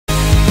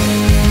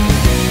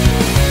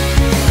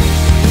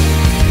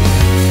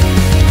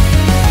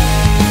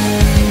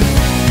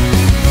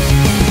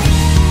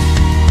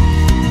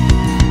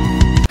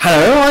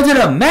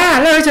welcome,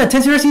 man! Let's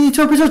Tensei Season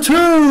 2 Episode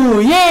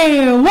 2!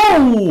 Yeah!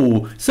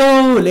 Whoa!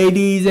 So,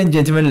 ladies and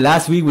gentlemen,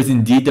 last week was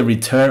indeed the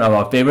return of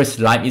our favorite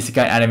slime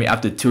isekai anime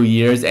after 2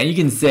 years, and you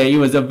can say it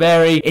was a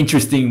very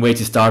interesting way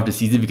to start the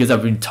season because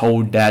I've been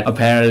told that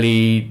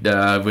apparently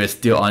we're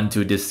still on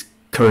to this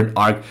current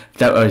arc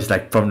that was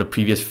like from the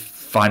previous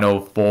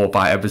final 4 or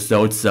 5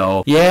 episodes.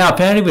 So yeah,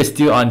 apparently we're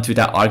still on to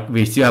that arc.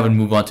 We still haven't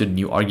moved on to the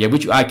new arc yet,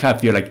 which I kind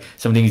of feel like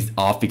something is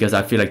off because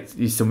I feel like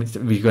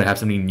we're gonna have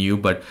something new,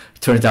 but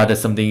it turns out that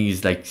something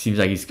is like seems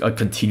like it's a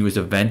continuous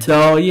event.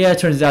 So yeah, it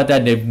turns out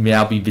that they've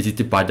now been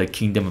visited by the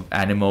kingdom of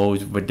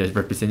animals with the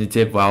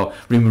representative, while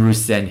Rimuru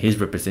sent his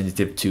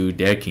representative to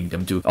their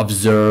kingdom to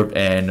observe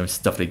and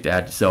stuff like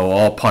that. So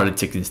all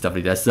politics and stuff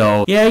like that.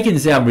 So yeah, you can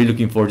say I'm really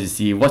looking forward to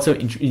see what's an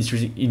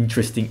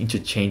interesting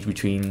interchange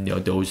between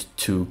those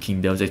two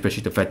kingdoms,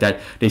 especially the fact that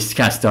they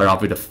kind of start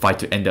off with a fight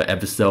to end the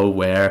episode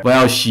where,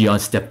 well, Shion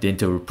stepped in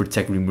to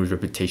protect Rimuru's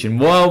reputation.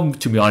 Well,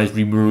 to be honest,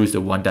 Rimuru is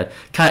the one that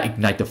kind of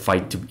ignited the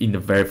fight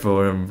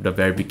from the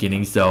very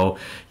beginning. So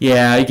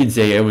yeah, you can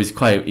say it was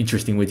quite an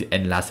interesting way to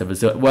end last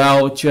episode.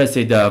 Well, should I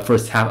say the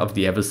first half of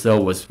the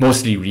episode was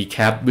mostly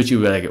recap, which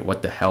you were like,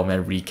 what the hell,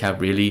 man, recap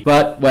really?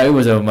 But well, it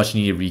was a much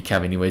needed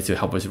recap anyway to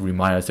help us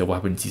remind us of what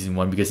happened in season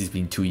 1 because it's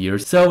been 2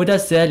 years. So with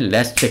that said,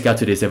 let's check out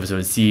today's episode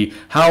and see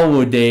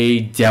how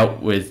they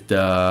dealt with the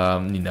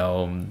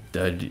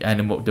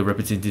the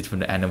representatives from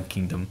the animal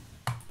kingdom.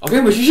 Okay,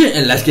 musician,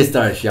 and let's get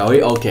started, shall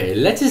we? Okay,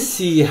 let's just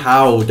see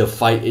how the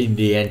fight in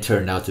the end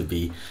turned out to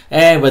be,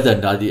 and whether or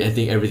not I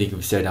think everything can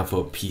be set down for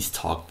a peace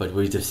talk. But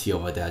we'll just see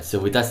over that. So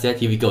with that said,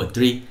 here we go.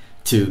 3,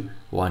 2,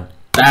 1,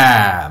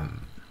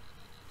 bam!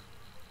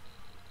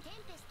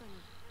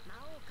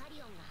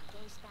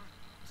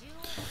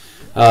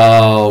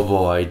 Oh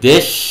boy,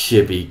 this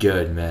should be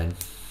good, man.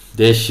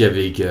 This should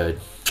be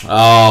good.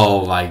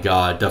 Oh my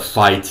god, the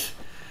fight.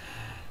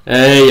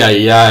 Ay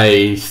ay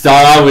ay.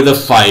 Start out with the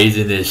fight,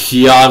 isn't it?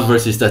 Shion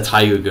versus the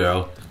tiger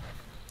girl.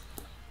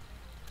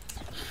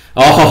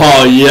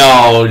 Oh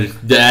yo,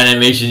 the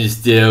animation is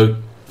still,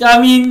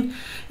 I mean,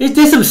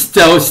 there's some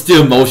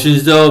still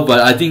motions though, but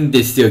I think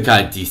they're still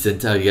kind of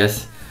decent, I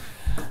guess.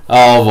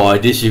 Oh boy,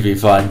 this should be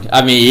fun.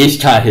 I mean, it's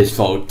kind of his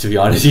fault, to be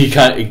honest. He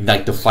can't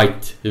ignite the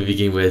fight to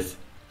begin with.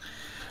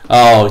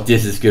 Oh,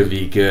 this is gonna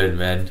be good,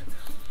 man.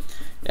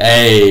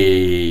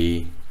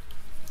 Hey,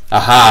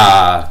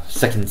 aha,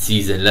 second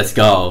season, let's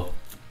go.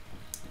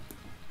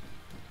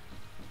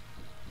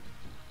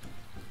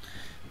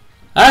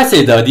 I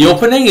say though, the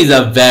opening is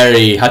a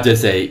very, how to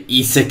say,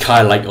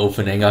 isekai like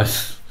opening.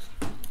 It's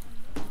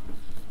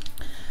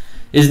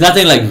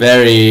nothing like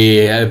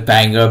very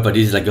banger, but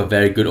it's like a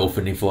very good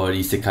opening for an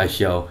isekai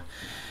show.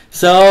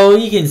 So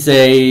you can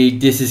say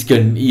this is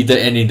gonna either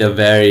end in a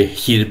very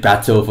heated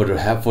battle for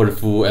the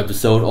full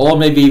episode, or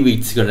maybe we're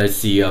just gonna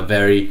see a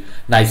very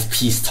nice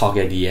peace talk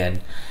at the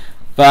end.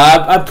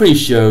 But I'm pretty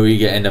sure we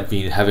can end up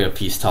having a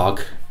peace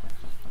talk.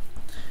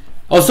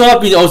 Also,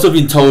 I've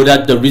been told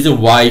that the reason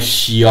why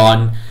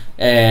Shion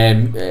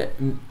and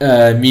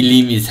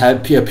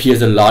Milim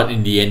appears a lot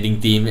in the ending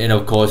theme and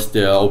of course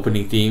the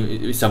opening theme,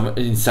 in some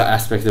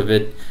aspects of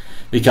it,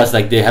 because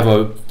like they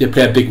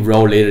play a big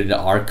role later in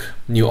the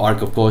new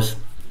arc of course.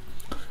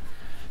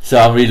 So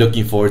I'm really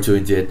looking forward to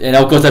it. And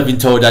of course I've been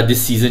told that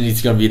this season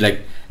is gonna be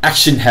like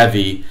action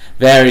heavy,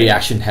 very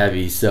action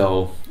heavy.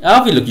 So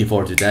I'll be looking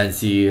forward to that and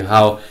see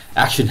how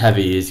action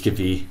heavy it could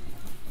be.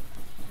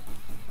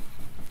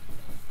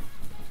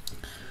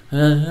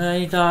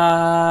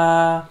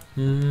 The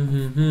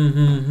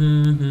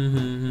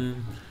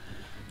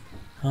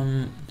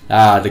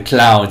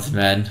clowns,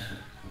 man.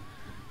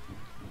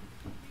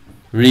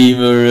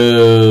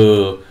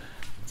 Rimuru.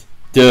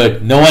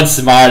 Dude, no one's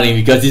smiling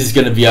because this is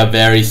gonna be a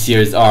very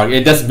serious arc.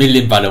 And that's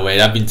Milim, by the way.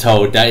 I've been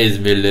told that is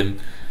Milim.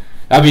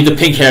 I mean, the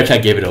pink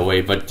haircut gave it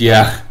away, but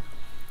yeah.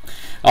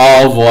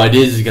 Oh boy,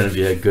 this is gonna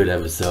be a good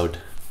episode.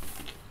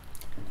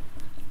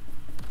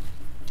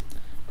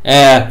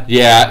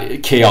 Yeah,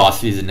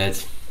 chaos, isn't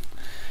it?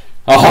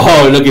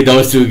 Oh, look at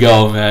those two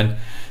go, man.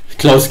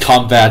 Close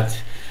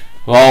combat.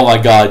 Oh my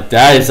god,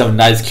 that is some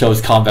nice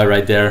close combat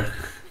right there.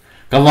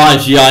 Come on,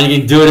 Shion, you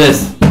can do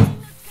this.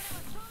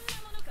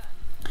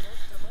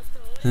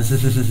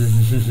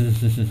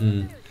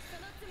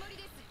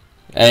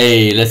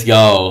 Hey, let's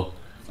go.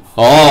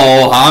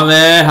 Oh,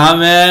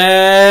 Hame.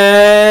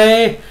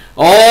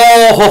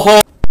 Oh, ho,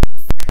 ho.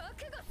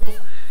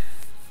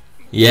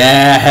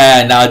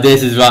 Yeah, now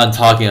this is what I'm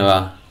talking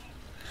about.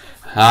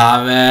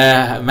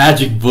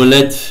 Magic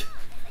bullet.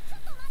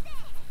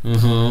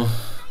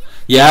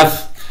 Yep.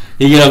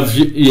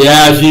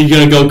 Yeah, she's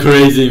gonna go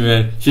crazy,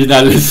 man. She's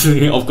not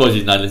listening. Of course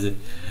she's not listening.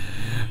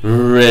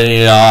 Bring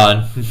it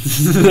on.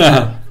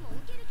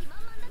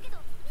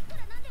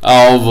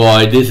 Oh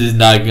boy, this is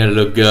not gonna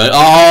look good.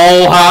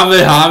 Oh,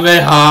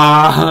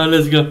 Hame.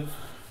 Let's go.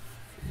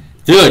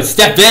 Dude,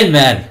 step in,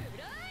 man.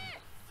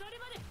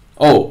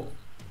 Oh.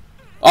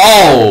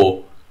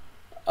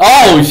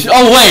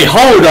 Wait,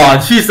 hold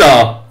on. She's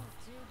a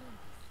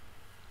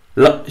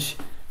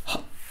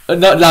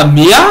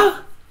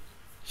Lamia?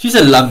 She's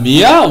a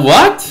Lamia?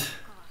 What?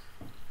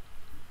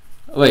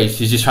 Wait,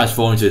 she just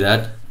transformed into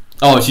that?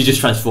 Oh, she just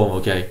transformed,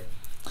 okay.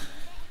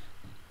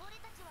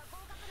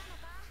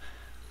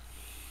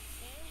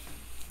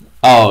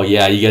 Oh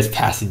yeah, you guys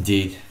passed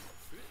indeed.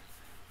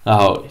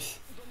 Oh,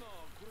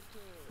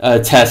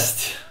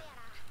 test.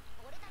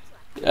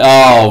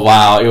 Oh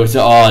wow, it was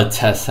all a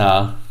test,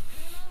 huh?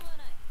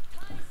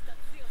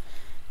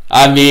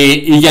 I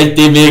mean, you guys,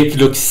 they make it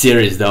look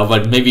serious though,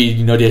 but maybe,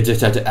 you know, they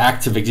just have to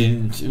act to make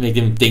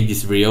them think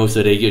it's real,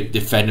 so they could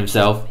defend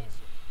themselves.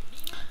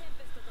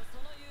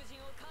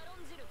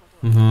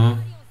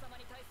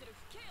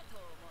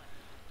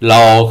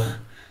 Lol.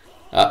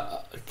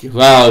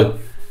 Well,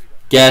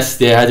 guess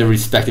they had to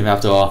respect him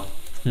after all.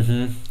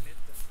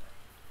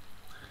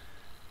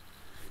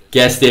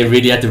 Guess they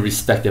really had to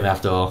respect him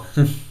after all.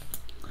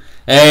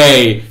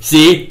 Hey,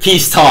 see?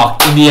 Peace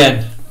talk in the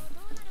end.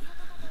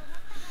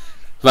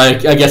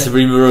 But I guess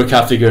Rimuru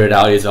can't figure it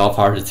out. It's all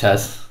part of the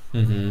test.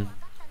 No,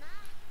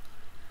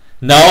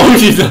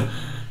 she's not.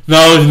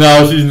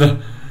 No, she's not.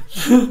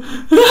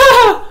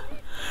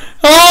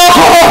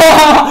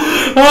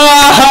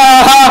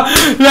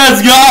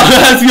 Let's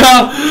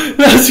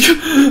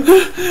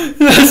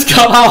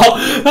go.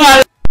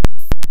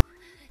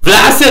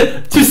 Blast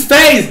it to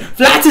space!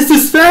 Blast it to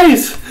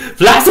space!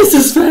 Blast it to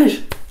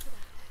space!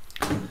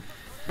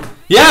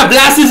 Yeah,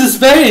 blast it to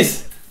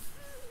space!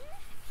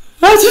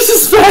 Blast it to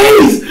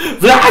space!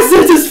 Blast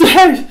it to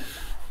space!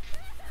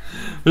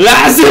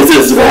 Blast it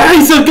to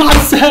space, for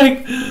God's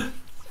sake!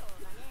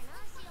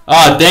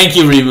 Oh, thank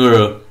you,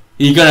 Rimuru.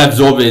 He's gonna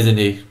absorb it, isn't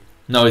he?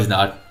 No, he's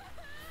not.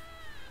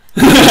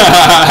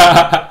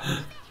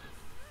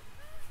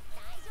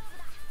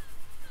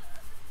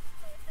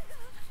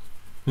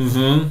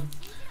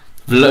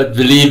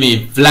 Believe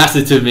me, blast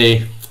it to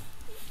me.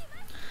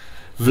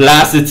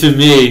 Blast it to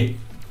me.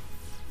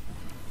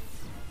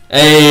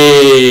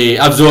 Hey,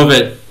 absorb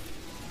it.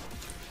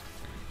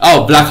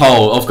 Oh, black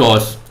hole, of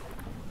course.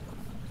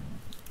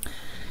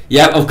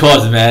 Yep, of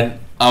course, man.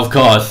 Of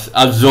course.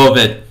 Absorb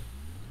it.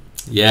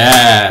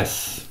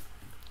 Yes.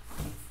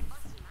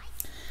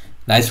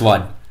 Nice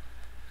one.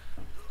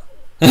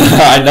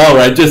 I know,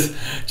 right? Just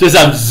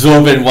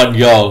absorb in one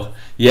go.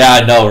 Yeah,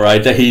 I know,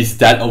 right? That he's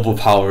that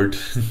overpowered.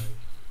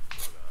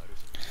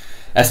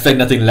 Expect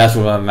nothing less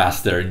from a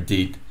master,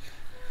 indeed.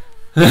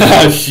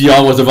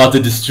 Shion was about to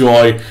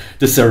destroy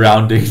the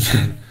surroundings.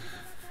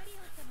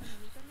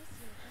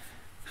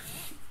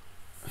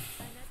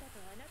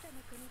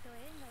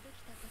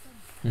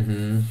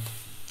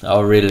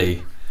 Oh,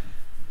 really?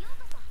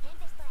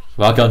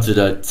 Welcome to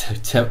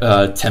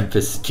the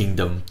Tempest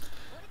Kingdom.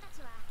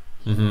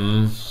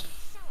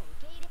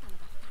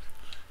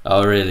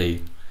 Oh,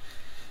 really?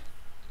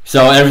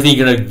 So everything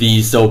gonna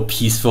be so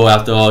peaceful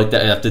after all,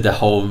 after the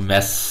whole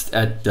mess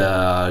at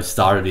the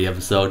start of the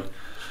episode.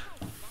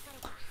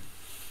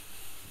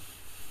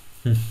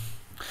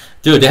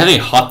 Dude, they're having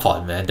a hot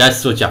pot, man. That's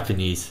so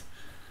Japanese.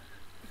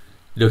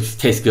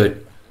 Tastes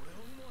good.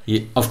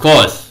 Yeah, of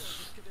course.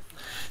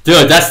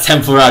 Dude, that's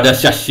tempura,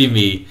 that's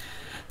sashimi.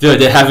 Dude,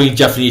 they're having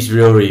Japanese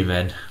ryori,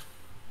 man.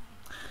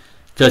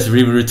 Because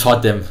Rimuru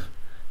taught them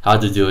how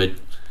to do it.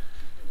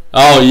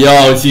 Oh,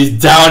 yo, she's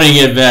downing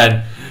it,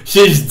 man.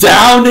 She's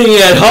downing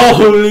it,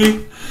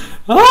 holy.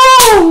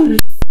 Oh,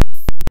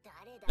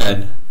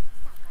 man.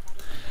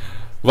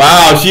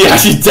 Wow, she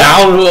actually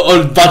downed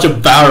a bunch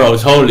of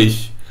barrels, holy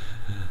sh.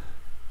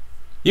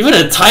 Even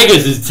the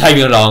tigers is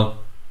tagging along.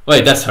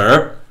 Wait, that's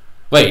her?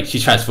 Wait, she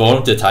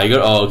transformed the tiger?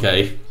 Oh,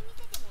 okay.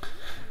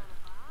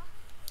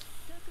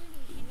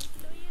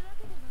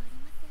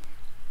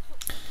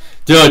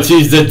 Dude,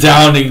 she's the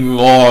downing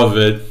more of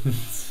it.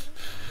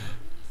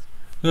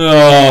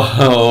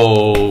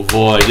 Oh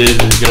boy, this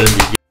is gonna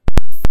be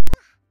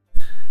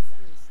good.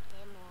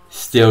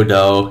 Still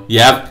though,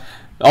 yep.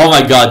 Oh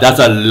my god, that's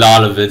a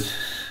lot of it.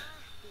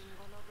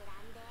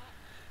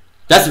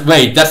 That's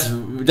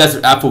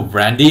apple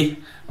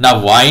brandy,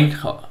 not wine.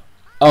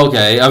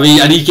 Okay, I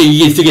mean, and you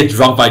can still get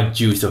drunk by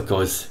juice, of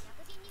course.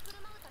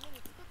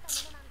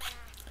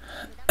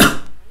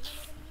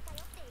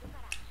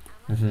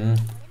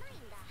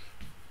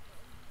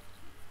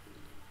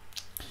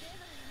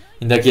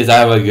 In that case, I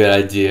have a good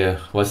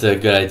idea. What's a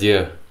good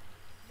idea?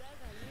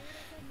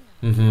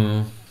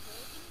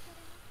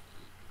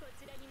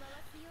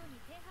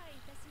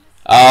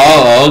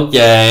 Oh,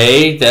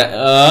 okay.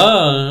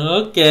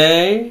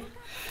 Okay.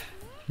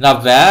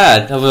 Not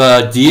bad. Of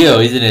a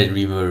deal, isn't it,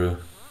 Rimuru?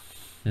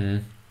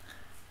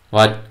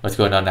 What's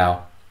going on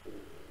now?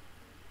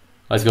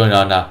 What's going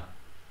on now?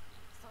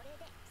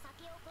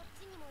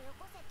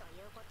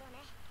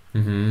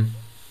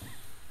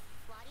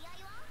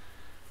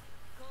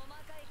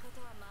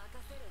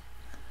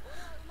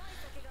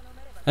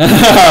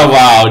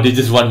 Wow, they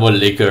just want more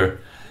liquor.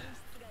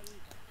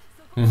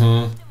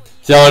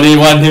 So they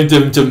want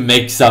him to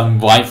make some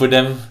wine for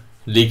them,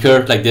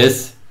 liquor like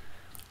this.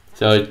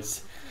 So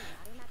it's,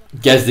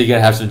 guess they're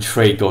gonna have some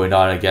trade going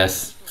on. I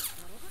guess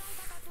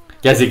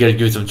they're gonna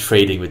do some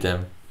trading with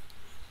them.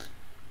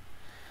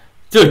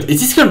 Dude,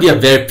 is this gonna be a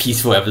very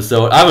peaceful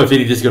episode? I have a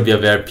feeling this is gonna be a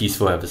very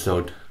peaceful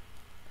episode.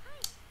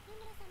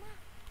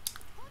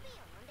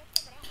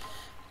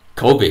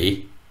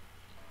 Kobe?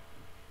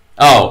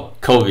 Oh,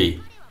 Kobe.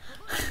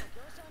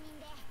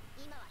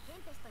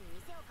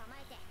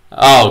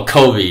 Oh,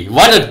 Kobe.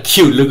 What a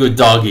cute little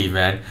doggy,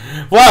 man.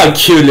 What a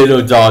cute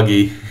little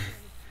doggy.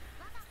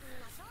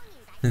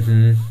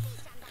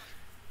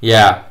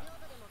 Yeah.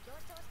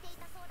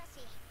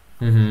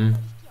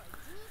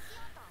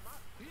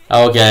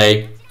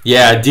 Okay.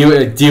 Yeah,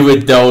 deal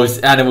with those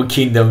animal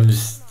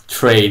kingdoms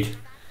trade.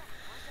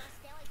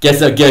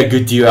 Get a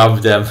good deal out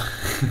of them.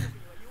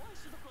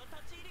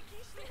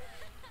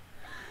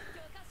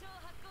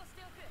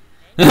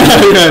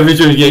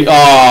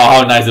 Oh,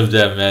 how nice of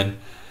them, man.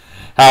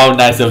 How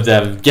nice of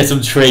them. Get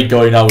some trade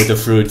going on with the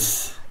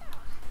fruits.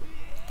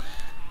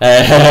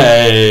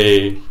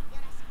 Hey.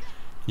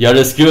 Yo,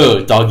 that's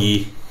good,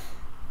 doggy.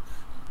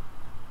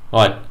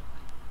 What?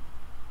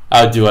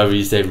 I'll do whatever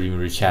you say,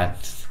 Rimuru-chan.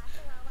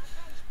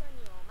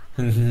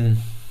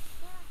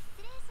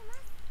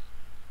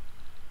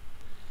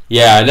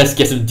 Yeah, let's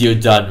get some deal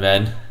done,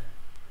 man.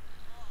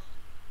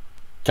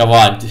 Come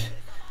on.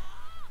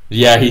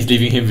 Yeah, he's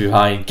leaving him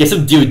behind. Get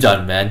some deal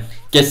done, man.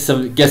 Get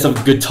some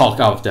good talk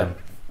out of them.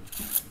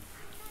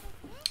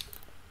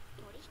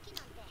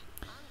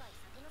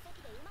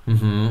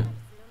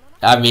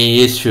 I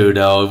mean, it's true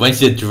though. Once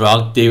they're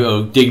drunk,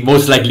 they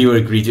most likely will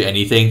agree to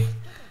anything.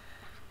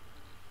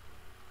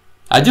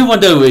 I do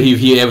wonder if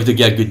he's able to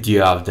get a good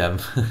deal out of them.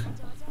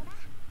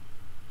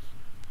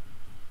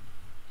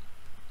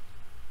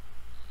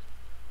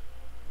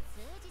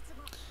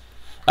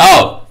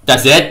 Oh,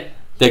 that's it?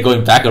 They're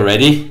going back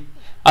already?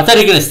 I thought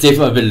they were gonna stay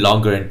for a bit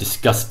longer and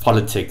discuss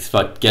politics,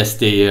 but guess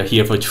they are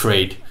here for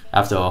trade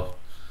after all.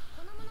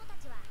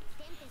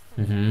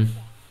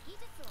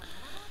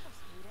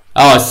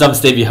 Oh, some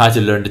stay behind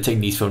to learn the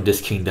techniques from this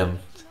kingdom.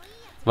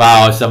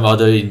 Wow, some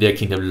other in their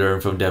kingdom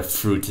learn from their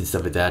fruits and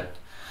stuff like that.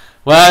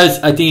 Well,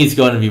 I think it's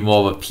going to be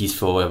more of a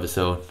peaceful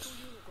episode.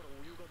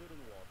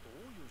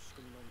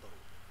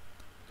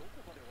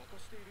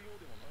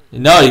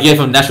 No, they get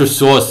from natural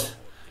source.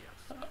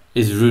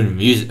 It's rune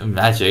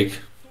magic.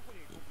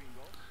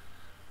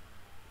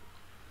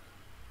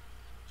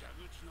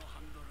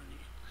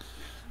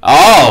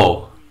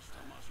 Oh!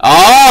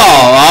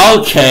 Oh,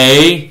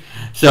 okay.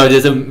 So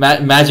there's a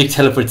magic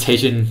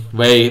teleportation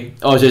way.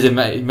 Oh, there's a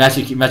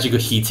magical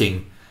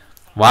heating.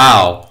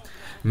 Wow.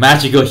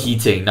 Magical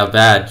heating, not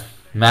bad.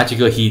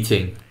 Magical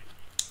heating.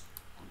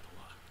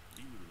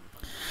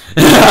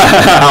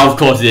 Of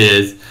course it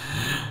is.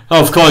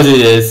 Of course it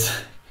is.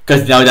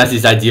 Because now that's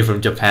his idea from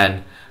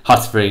Japan.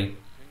 Hot spring.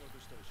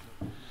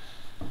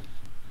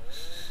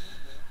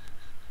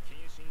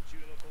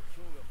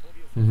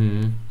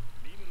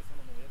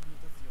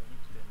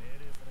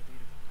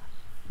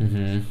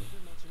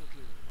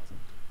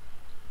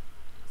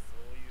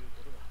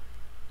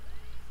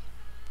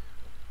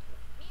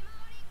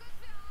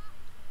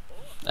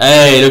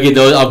 Hey, look at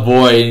those, our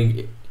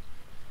boy.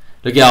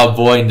 Look at our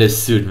boy in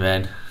this suit,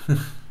 man.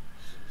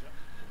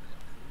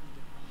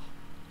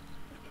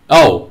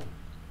 Oh.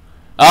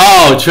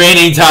 Oh,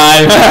 training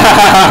time.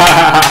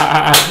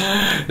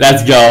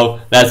 Let's go.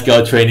 Let's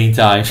go, training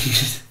time.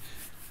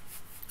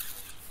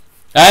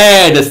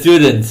 Hey, the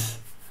students.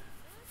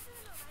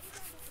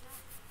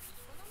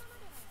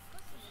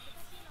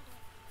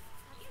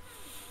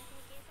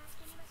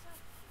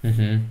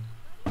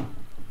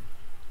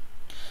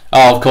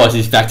 Oh, of course,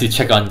 he's back to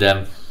check on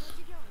them.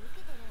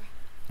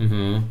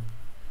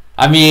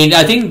 I mean,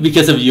 I think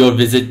because of your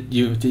visit,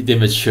 they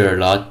mature a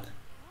lot.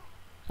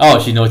 Oh,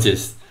 she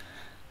noticed.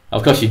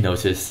 Of course she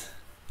noticed.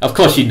 Of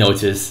course she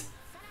noticed.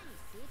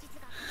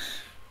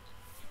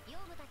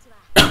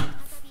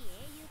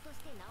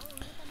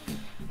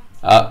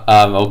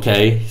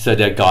 Okay, so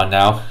they're gone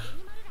now.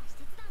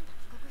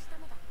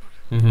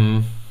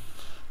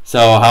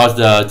 So how's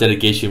the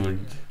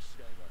delegation?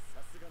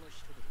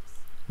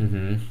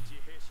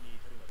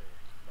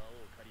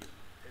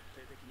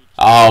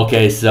 Oh,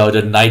 okay, so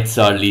the knights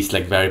are at least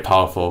like very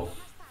powerful.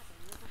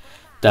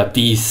 The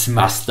Beast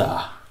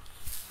Master.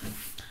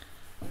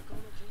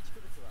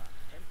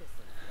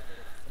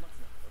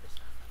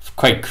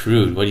 Quite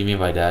crude. What do you mean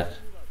by that?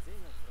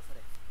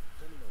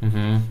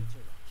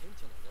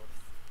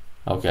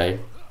 Okay.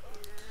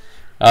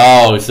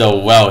 Oh, so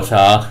wealth,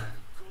 huh?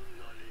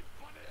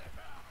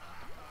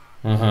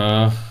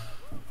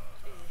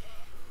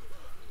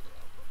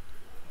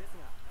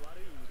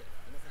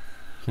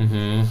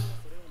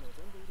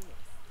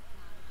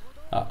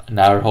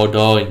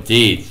 Naruhodo,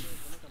 indeed.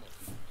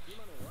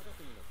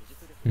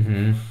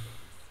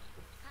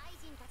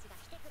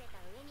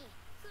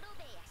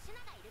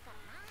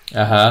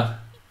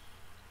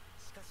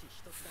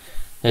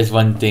 Here's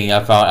one thing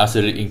I found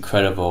absolutely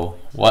incredible.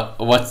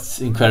 What's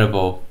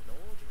incredible?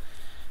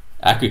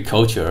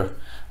 Agriculture.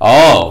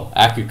 Oh,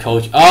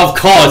 agriculture. Of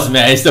course,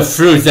 man. It's the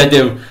fruits that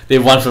they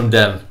want from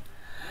them.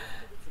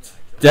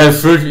 Their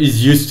fruit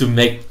is used to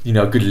make, you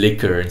know, good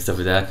liquor and stuff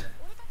like that.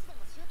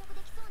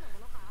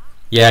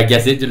 Yeah, I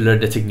guess they need to learn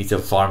the techniques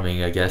of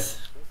farming, I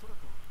guess.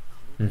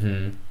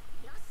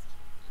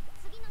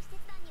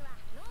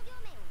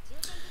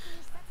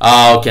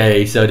 Oh,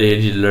 okay, so they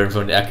need to learn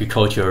from the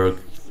agricultural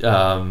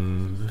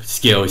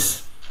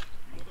skills.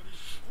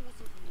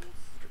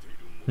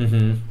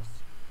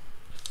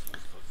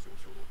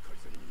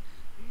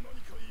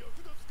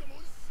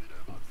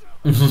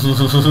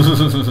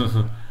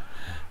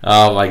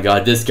 Oh my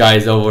god, this guy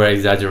is over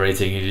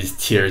exaggerating in his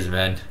tears,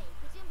 man.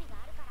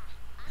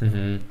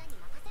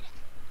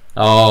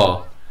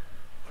 Oh.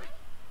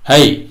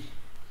 Hey!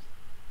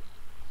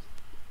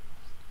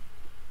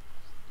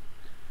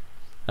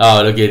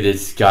 Oh, look at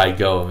this guy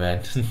go,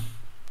 man.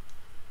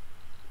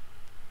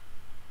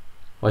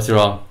 What's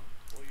wrong?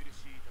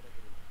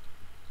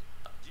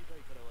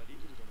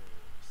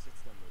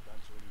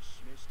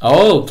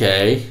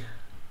 Okay.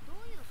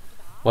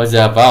 What's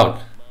that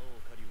about?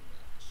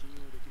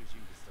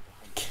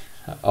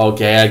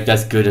 Okay,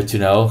 that's good to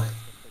know.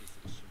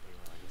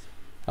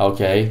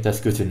 Okay, that's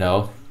good to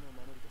know.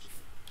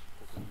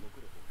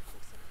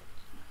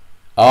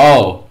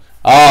 Oh,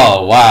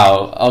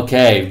 wow.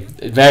 Okay,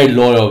 very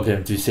loyal of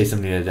him to say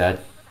something like that.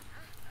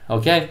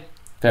 Okay,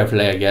 fair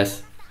play, I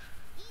guess.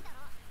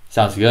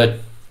 Sounds good.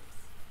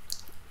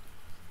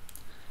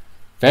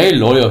 Very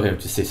loyal of him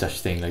to say such a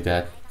thing like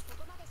that.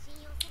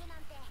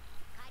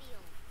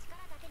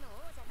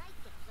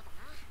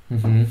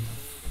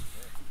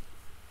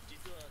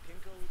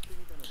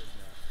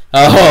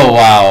 Oh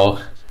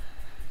wow.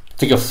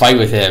 Pick a fight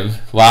with him.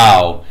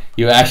 Wow.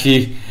 You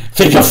actually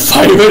pick a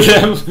fight with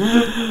him?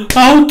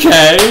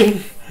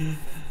 Okay.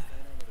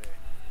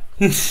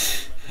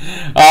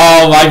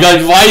 Oh my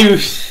god, why you...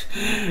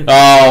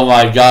 Oh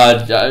my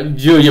god.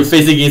 You're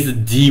facing against the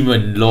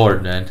demon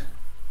lord, man.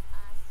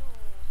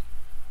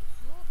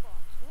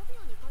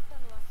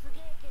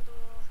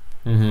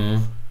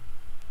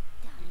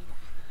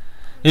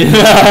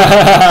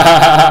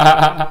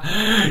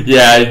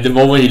 Yeah, the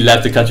moment he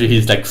left the country,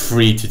 he's like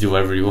free to do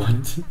whatever he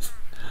wants.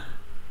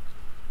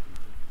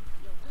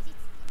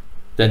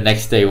 The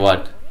next day,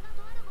 what?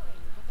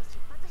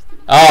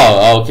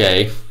 Oh,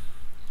 okay.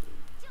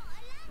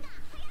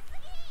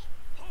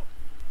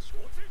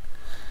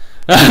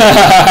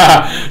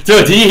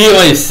 Dude, did you hear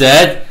what he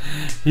said?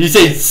 He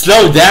said,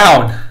 slow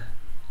down.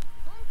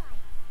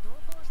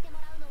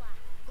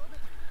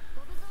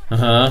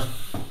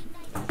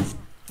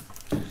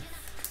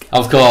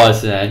 Of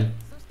course, man.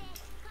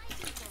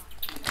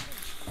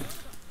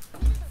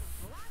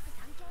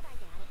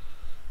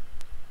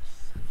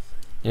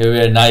 It would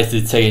be nice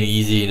to take it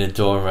easy in the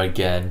dorm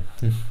again.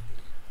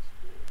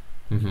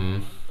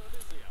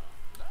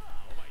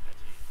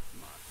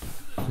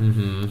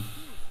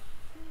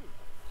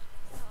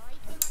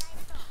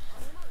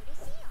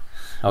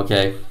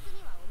 Okay.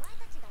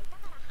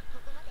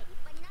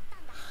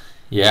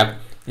 Yep,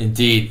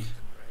 indeed.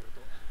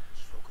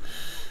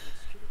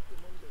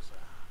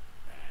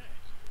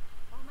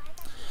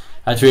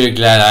 I'm really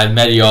glad I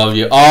met all of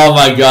you. Oh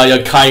my god,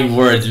 your kind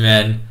words,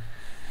 man.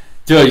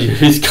 Dude,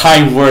 his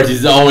kind words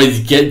is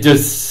always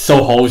just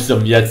so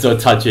wholesome yet so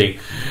touching.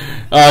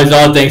 It's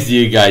all thanks to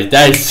you guys.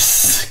 That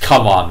is...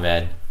 Come on,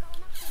 man.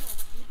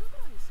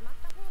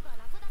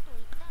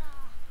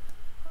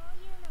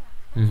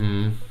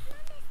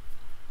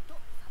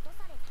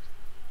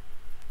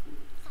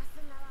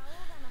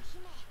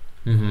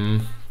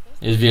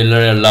 He's been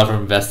learning a lot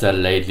from Vesta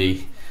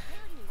lately.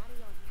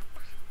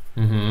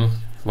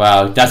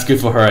 Wow, that's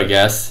good for her, I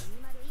guess.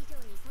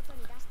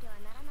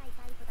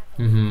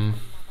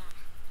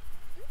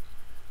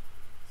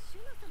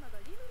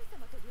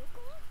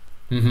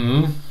 It's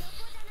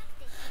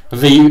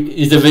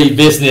a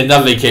business,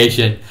 not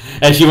vacation,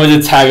 and she wants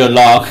to tag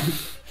along.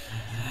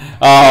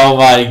 Oh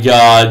my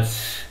god.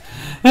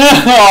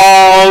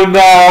 Oh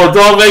no,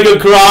 don't make her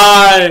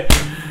cry.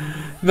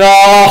 No.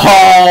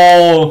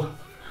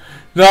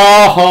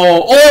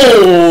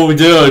 Oh,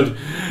 dude.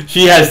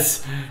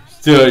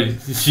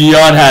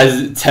 Shion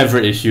has temper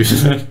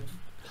issues.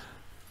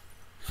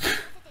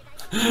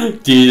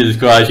 Jesus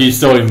Christ, she's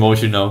so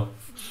emotional.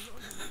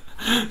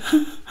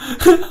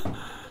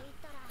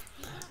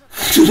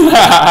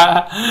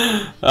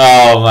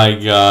 Oh my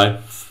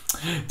god.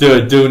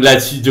 Dude, don't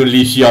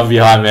leave Shion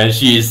behind, man.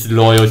 She is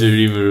loyal to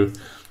Rimuru.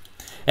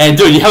 And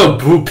dude, you have a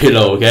boo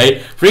pillow,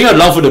 okay? Bring her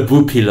along for the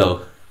boo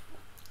pillow.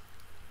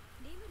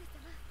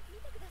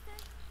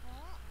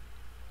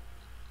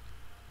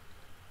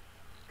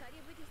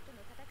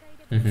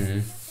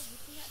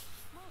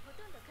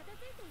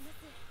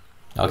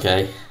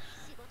 Okay.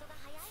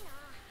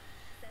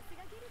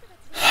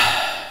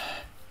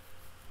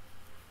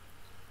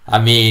 I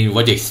mean,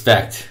 what do you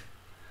expect?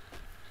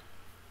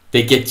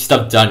 They get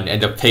stuff done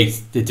and the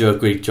pigs, they do a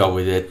great job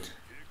with it.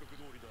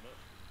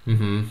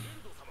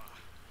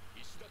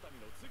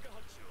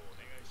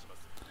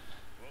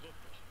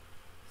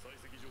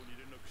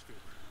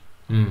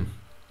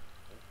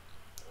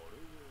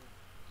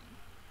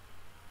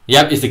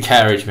 Yep, it's the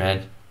carriage,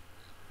 man.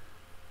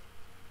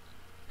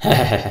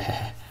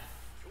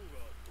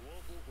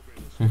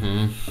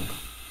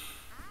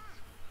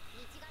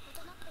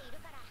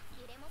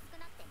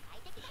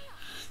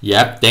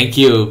 Yep, thank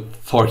you,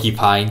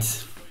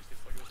 Porcupines.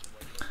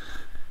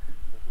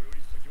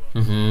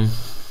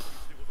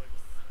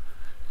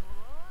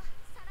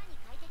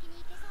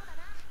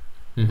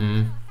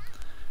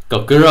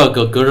 Go girl,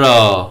 go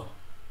girl.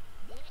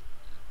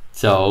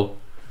 So,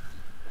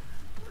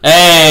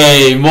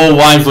 hey, more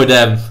wine for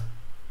them.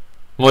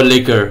 More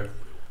liquor.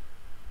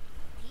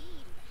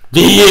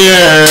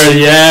 Beer,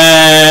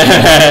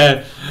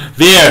 yeah.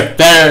 Beer,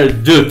 better,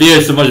 dude. Beer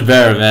is so much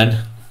better,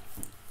 man.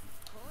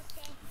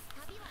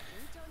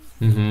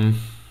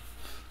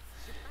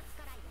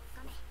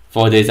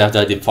 4 days after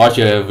our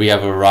departure, we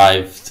have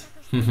arrived.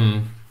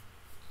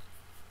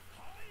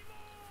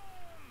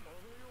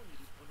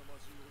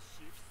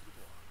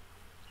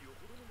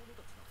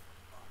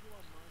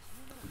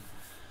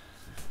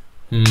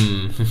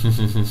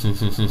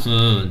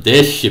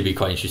 This should be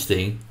quite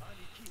interesting.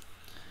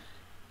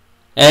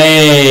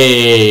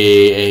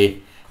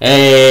 Hey,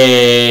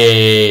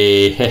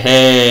 hey, hey,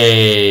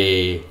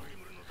 hey.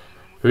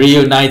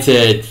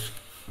 Reunited.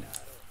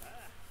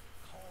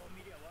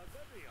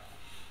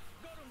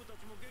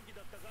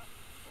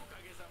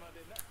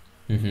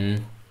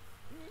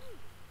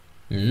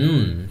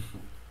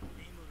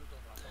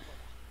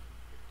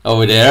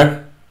 Over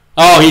there.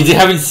 Oh, he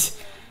haven't.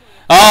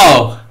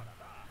 Oh,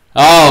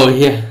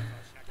 yeah.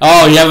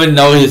 Oh, you haven't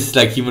noticed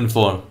like human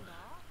form.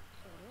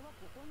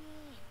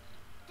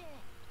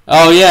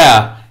 Oh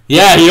yeah,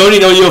 yeah. He only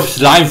knows your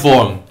slime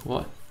form.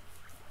 What?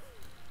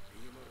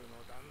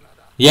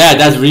 Yeah,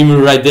 that's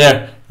Rimuru right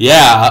there.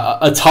 Yeah,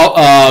 a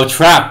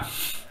trap.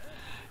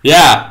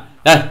 Yeah,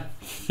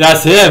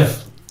 that's him.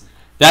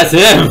 That's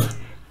him.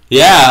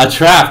 Yeah, a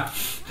trap.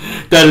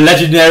 The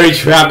legendary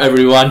trap,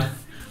 everyone.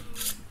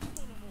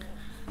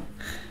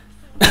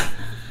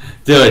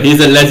 Dude, he's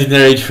a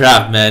legendary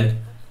trap, man.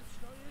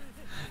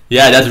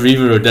 Yeah, that's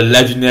Rimuru, the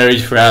legendary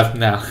trap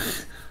now.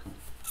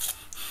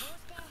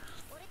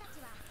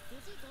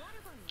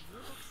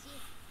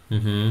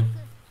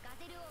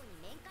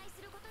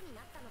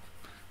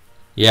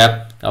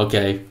 Yep,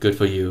 okay, good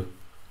for you.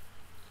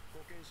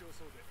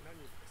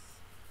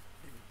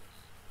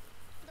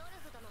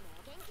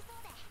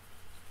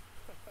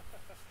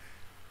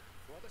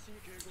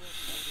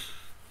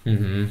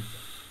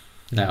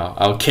 Now,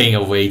 our king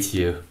awaits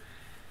you.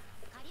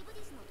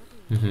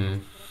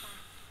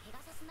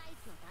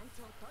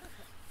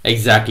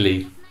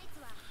 Exactly.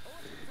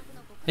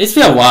 It's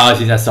been a while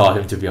since I saw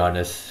him, to be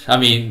honest. I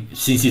mean,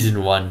 since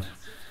season 1.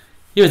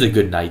 He was a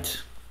good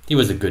knight. He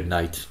was a good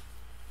knight.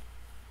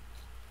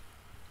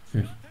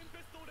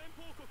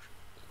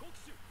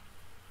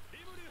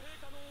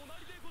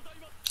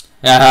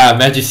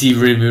 Majesty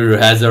Rimuru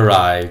has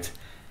arrived.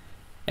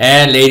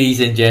 And ladies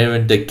and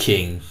gentlemen, the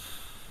king.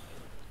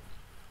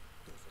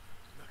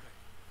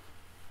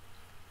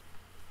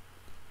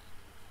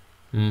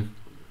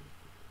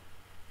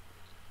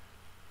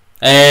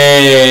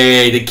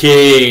 Hey, the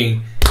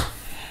king.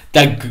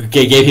 That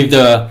gave him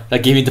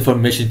the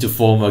permission to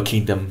form a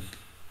kingdom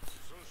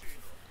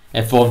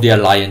and form the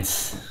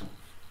alliance.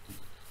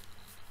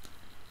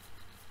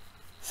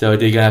 So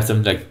they're gonna have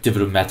some like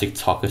diplomatic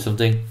talk or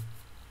something.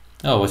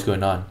 Oh, what's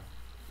going on?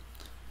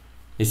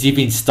 Is he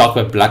being stalked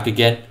by Black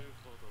again?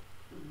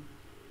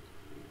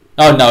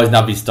 Oh no, he's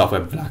not being stalked by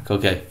Black.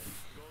 Okay.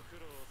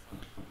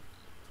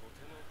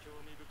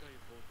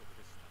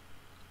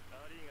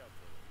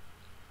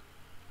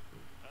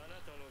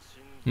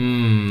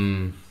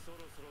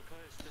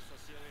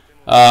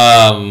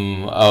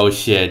 Oh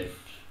shit.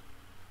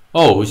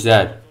 Oh, who's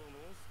that?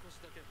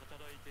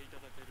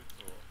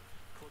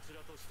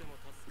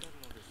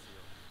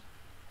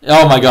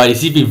 Oh my god,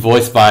 is he being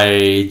voiced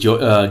by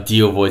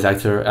Dio voice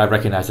actor? I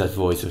recognize that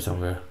voice or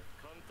somewhere.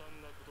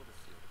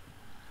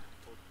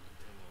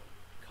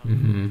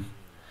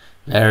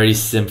 Very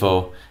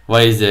simple.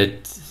 What is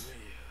it?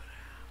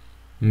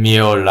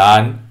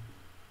 Miolan.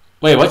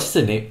 Wait, what's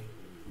the name?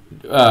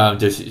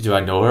 Do I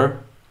know her?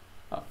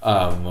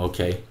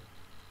 Okay.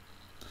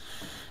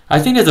 I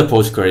think there's a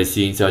post-credit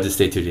scene, so I'll just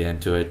stay to the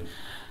end to it.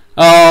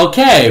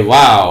 Okay,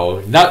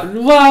 wow.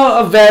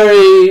 A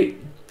very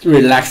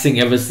relaxing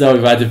episode,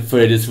 if I had to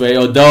put it this way.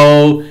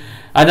 Although,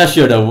 I'm not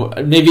sure though.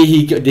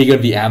 Maybe they're gonna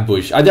be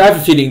ambushed. I have a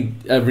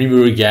feeling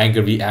Rimuru gang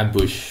gonna be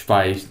ambushed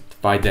by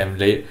them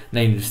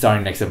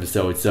starting next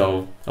episode.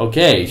 So,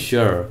 okay,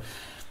 sure.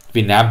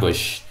 Been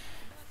ambushed.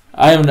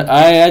 I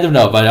don't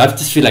know, but I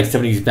just feel like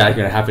something's bad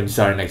gonna happen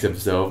starting next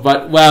episode.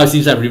 But well, it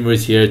seems like Rimuru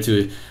is here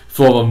to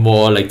form a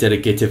more like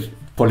dedicated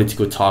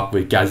political talk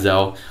with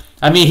Gazelle.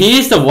 I mean, he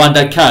is the one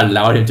that kind of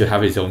allowed him to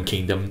have his own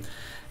kingdom,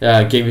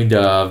 gave him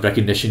the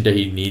recognition that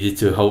he needed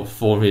to help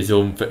form his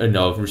own,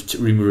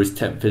 Rimuru's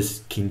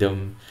Tempest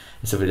kingdom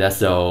and stuff like that.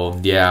 So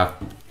yeah,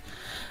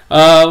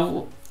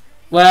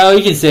 well,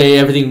 you can say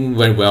everything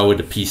went well with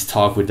the peace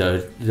talk with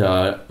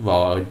the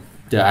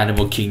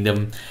animal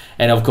kingdom.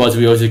 And of course,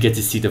 we also get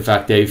to see the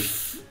fact they,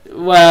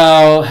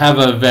 have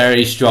a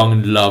very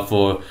strong love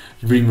for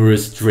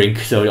Rimuru's drink.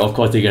 So of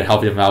course they're gonna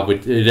help them out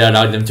with. They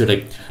allow them to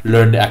like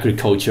learn the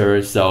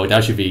agriculture. So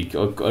that should be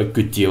a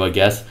good deal, I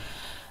guess.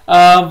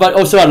 But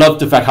also I love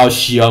the fact how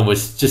Shion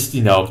was just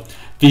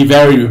be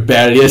very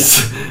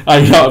rebellious.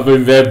 I know,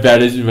 very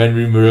rebellious when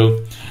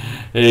Rimuru.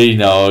 you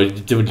know,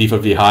 to leave her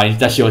behind.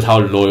 That shows how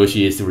loyal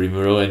she is to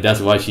Rimuru, and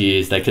that's why she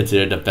is like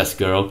considered the best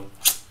girl.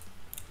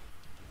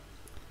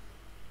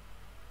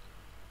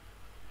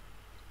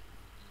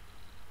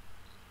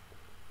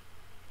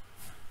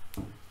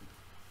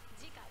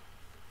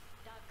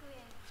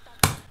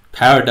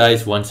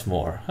 Paradise once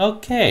more.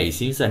 Okay,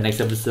 seems like next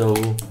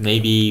episode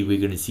maybe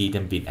we're gonna see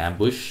them being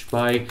ambushed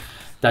by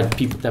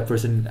that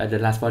person at the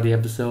last part of the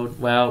episode.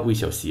 Well, we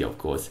shall see, of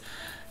course.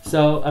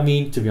 So I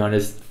mean, to be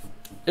honest,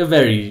 a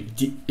very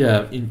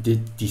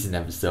decent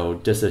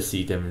episode. Just to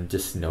see them,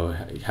 just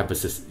have a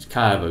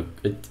kind of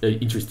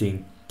a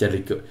interesting,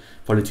 delicate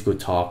political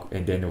talk,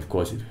 and then of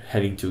course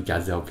heading to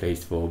Gazelle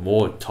Place for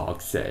more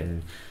talks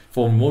and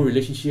for more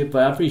relationship.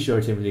 But I'm pretty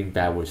sure something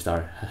bad will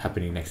start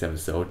happening next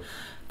episode.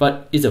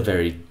 But it's a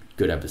very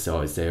good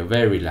episode. It's a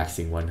very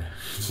relaxing one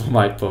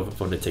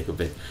from the take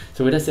of it.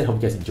 So with that said, hope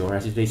you guys enjoy.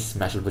 As you say,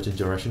 smash the button,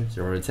 enjoy Russian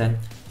 0 to 10,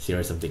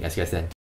 0 something. As you guys said.